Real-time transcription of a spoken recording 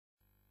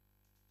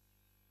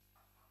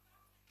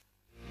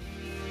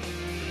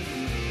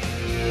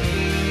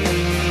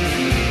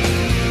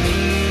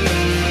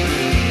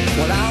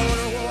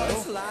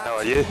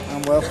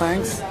well,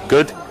 thanks.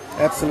 Good?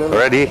 Absolutely.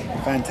 Ready?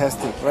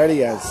 Fantastic.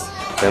 Ready as.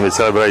 Then we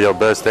celebrate your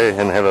birthday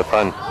and have a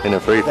fun in a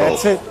free fall.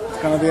 That's it. It's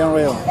going to be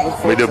unreal.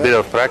 We do a bit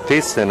of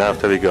practice and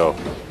after we go.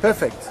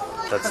 Perfect.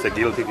 That's the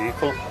guilty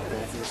people.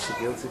 That's the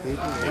guilty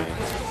people, yeah.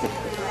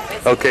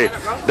 Okay,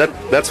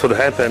 that's what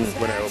happens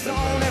when I open.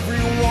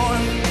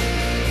 Everyone,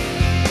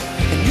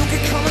 and you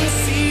can come and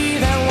see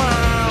that when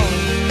I'm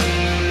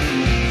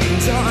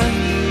done,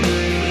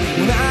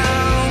 when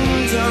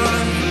I'm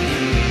done.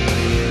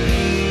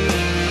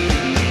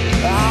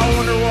 I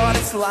wonder what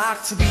it's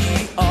like to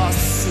be a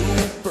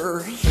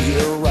superhero.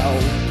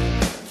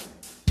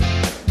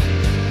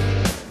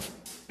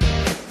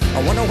 I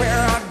wonder where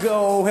I'd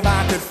go if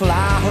I could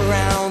fly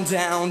around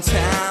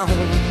downtown.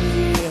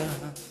 Yeah.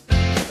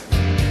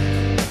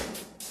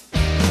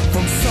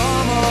 From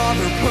some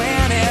other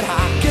planet,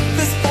 I get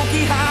this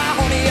funky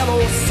high on the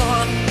yellow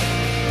sun.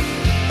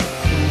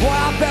 Boy,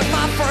 I bet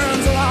my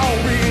friends are all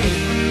really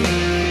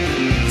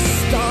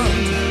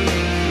stunned.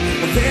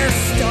 Well, they're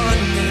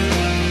stunned.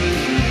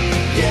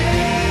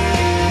 Yeah.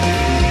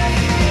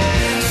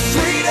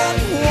 Straight up,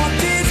 what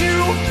did you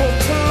hope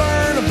to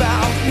learn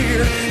about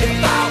here? If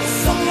I was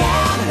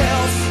someone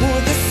else,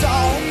 would this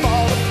all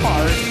fall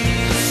apart?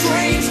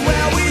 Strange,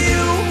 where were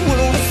you when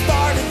we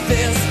started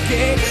this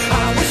game?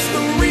 I wish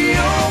the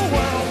real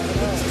world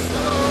would just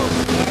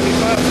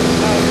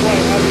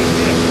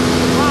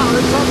Wow,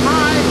 it's up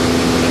high.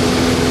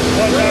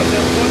 Watch out,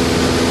 that foot.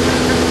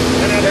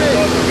 And then it's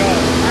supposed to go.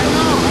 I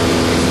know.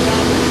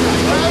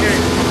 Okay.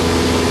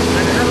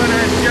 And have a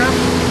nice jump.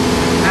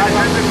 And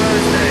happy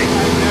birthday.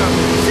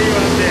 See you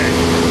up there.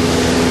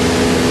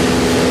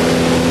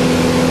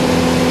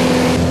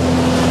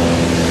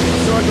 I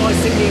saw a guy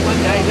sitting here one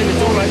day, then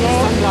it's all like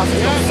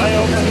sunglasses. I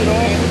open it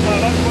all, put my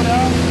left foot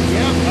out.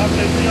 Yeah. Up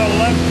to your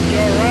left,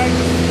 your right.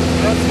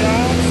 Touch the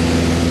arms.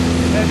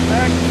 Head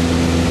back.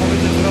 Over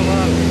just roll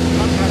on.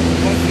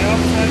 Watch the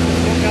outside,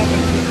 just look up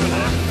and look for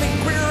that. I think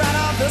we're out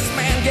of this,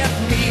 man, get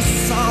me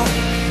some.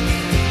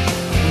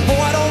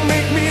 Boy, don't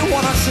make me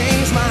wanna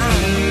change my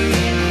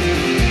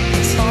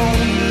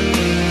tone.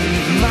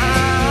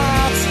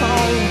 My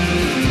tone.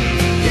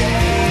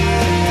 Yeah.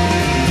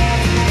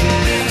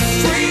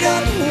 Straight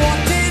up, what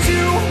did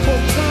you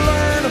hope to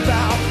learn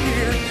about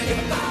here?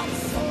 If I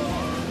was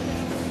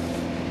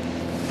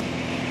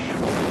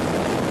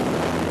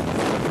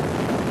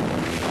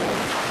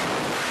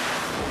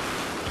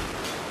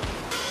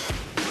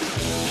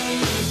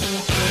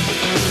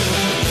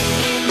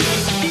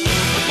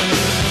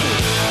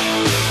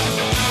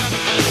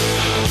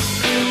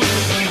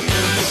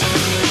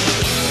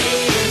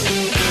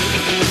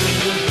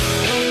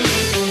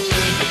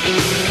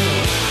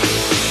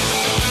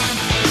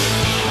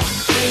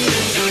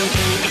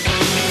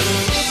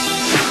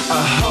I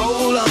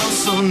hold on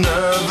so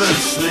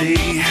nervously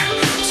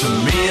to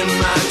me and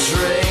my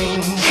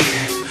drink.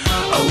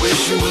 I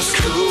wish it was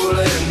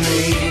cooling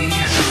me,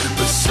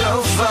 but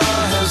so far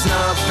has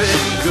not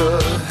been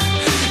good.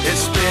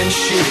 It's been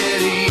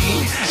shitty,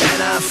 and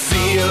I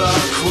feel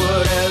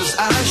awkward as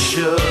I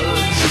should.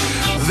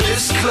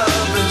 This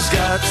club has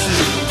got to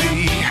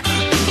be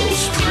the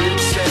most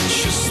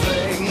pretentious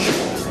thing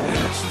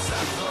since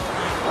I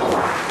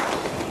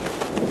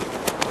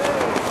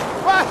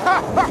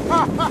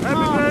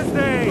Happy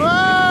birthday.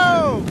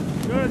 Whoa!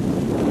 Good.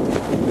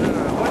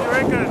 What do you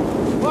reckon?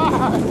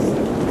 Wow!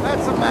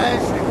 That's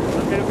amazing.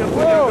 Okay, you can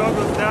put your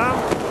goggles down.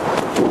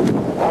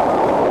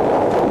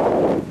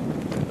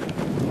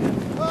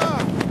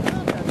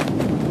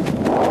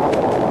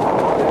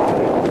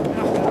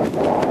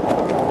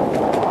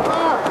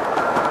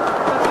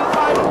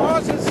 Riding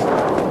horses. It's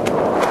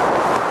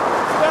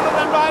better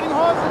than riding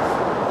horses.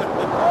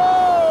 Whoa!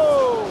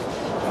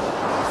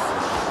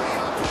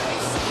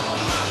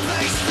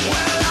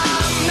 Well,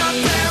 I'm not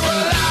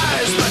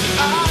paralyzed, but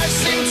I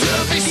seem to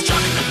be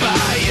struck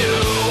by you.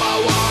 I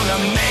wanna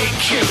make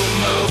you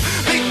move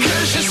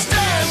because you're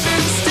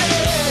standing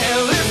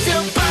still. If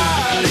your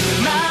body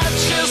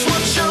matches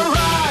what your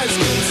eyes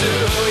can do,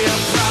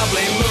 you'll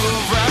probably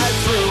move right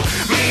through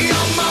me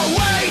on my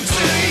way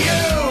to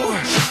you.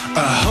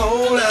 I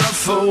hold out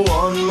for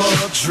one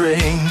more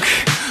drink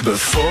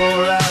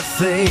before I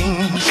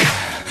think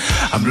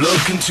I'm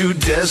looking too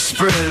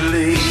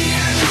desperately,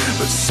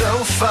 but so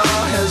far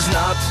has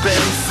not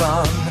been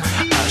fun.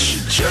 I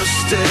should just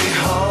stay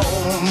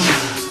home.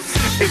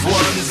 If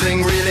one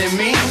thing really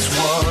means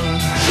one,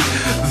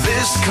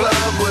 this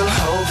club will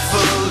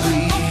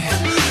hopefully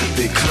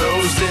be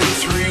closed in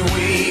 3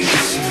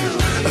 weeks.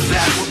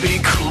 That would be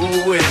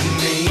cool with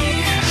me.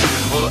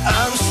 Well,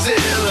 I'm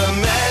still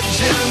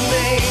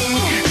imagining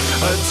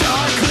a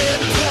dark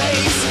lit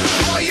place,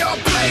 or your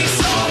place,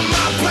 or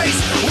my place.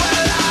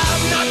 Well,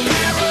 I'm not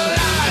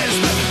paralyzed,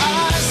 but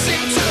I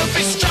seem to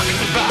be struck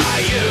by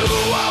you.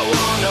 I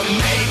wanna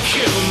make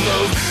you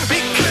move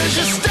because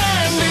you're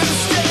standing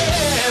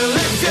still.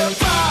 If your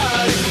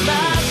body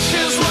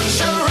matches what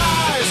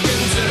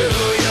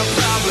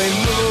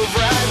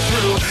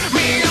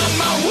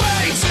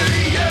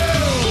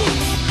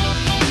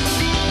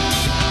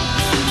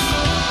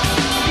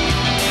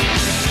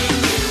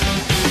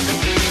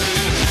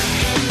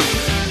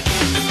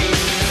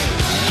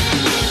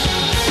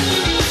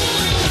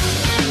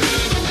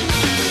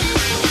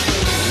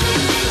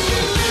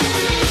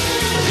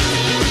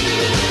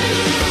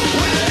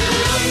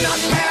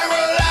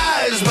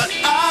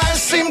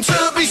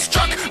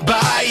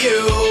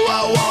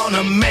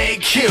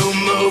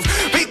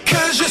move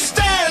because you're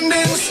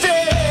standing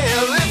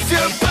still. If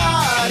your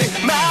body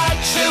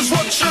matches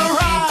what your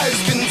eyes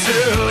can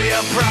do,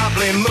 you'll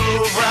probably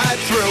move right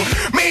through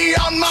me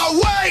on my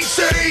way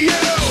to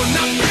you.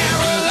 Not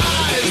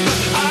paralyzed,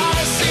 but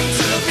I seem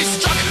to be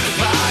struck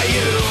by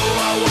you.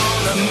 I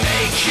wanna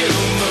make you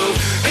move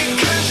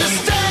because you're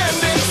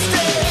standing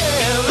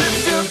still. If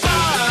your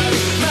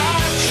body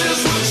matches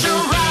what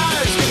your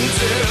eyes can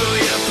do,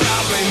 you'll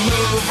probably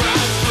move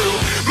right through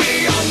me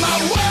on my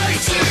way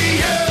to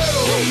you.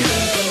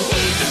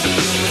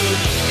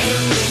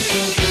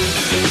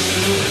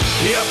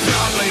 You'll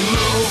probably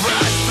move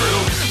right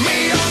through me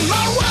on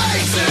my way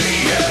to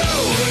you.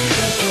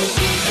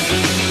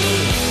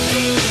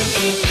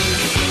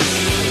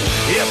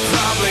 You'll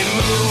probably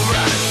move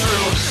right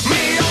through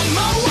me on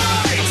my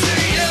way to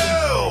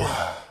you.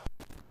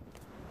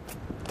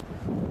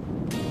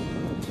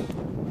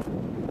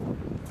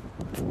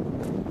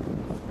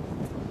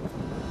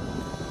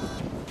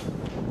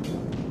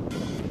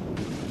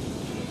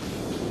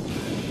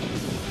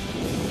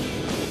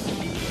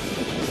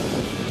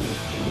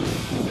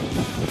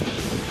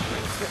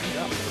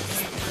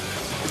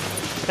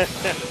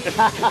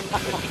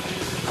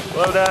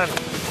 Well done.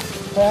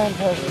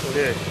 Fantastic.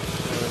 Okay.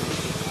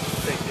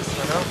 Take this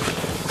one out.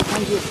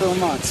 Thank you so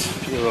much.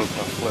 You're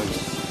welcome.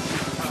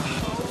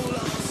 Pleasure.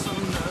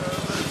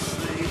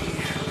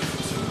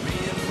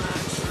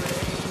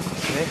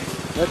 Okay.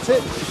 That's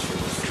it.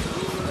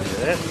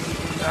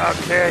 Yeah.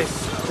 Okay.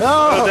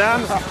 Oh. Well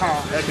done.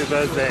 Happy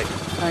birthday.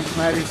 Thanks,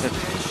 Matty.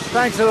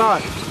 Thanks a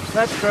lot.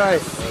 That's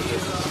great.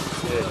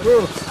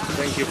 Whew.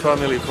 Thank you,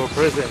 family, for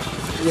present.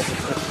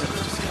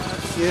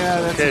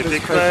 Yeah, that's Okay, the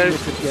big best present five.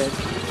 you could get.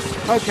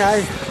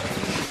 Okay.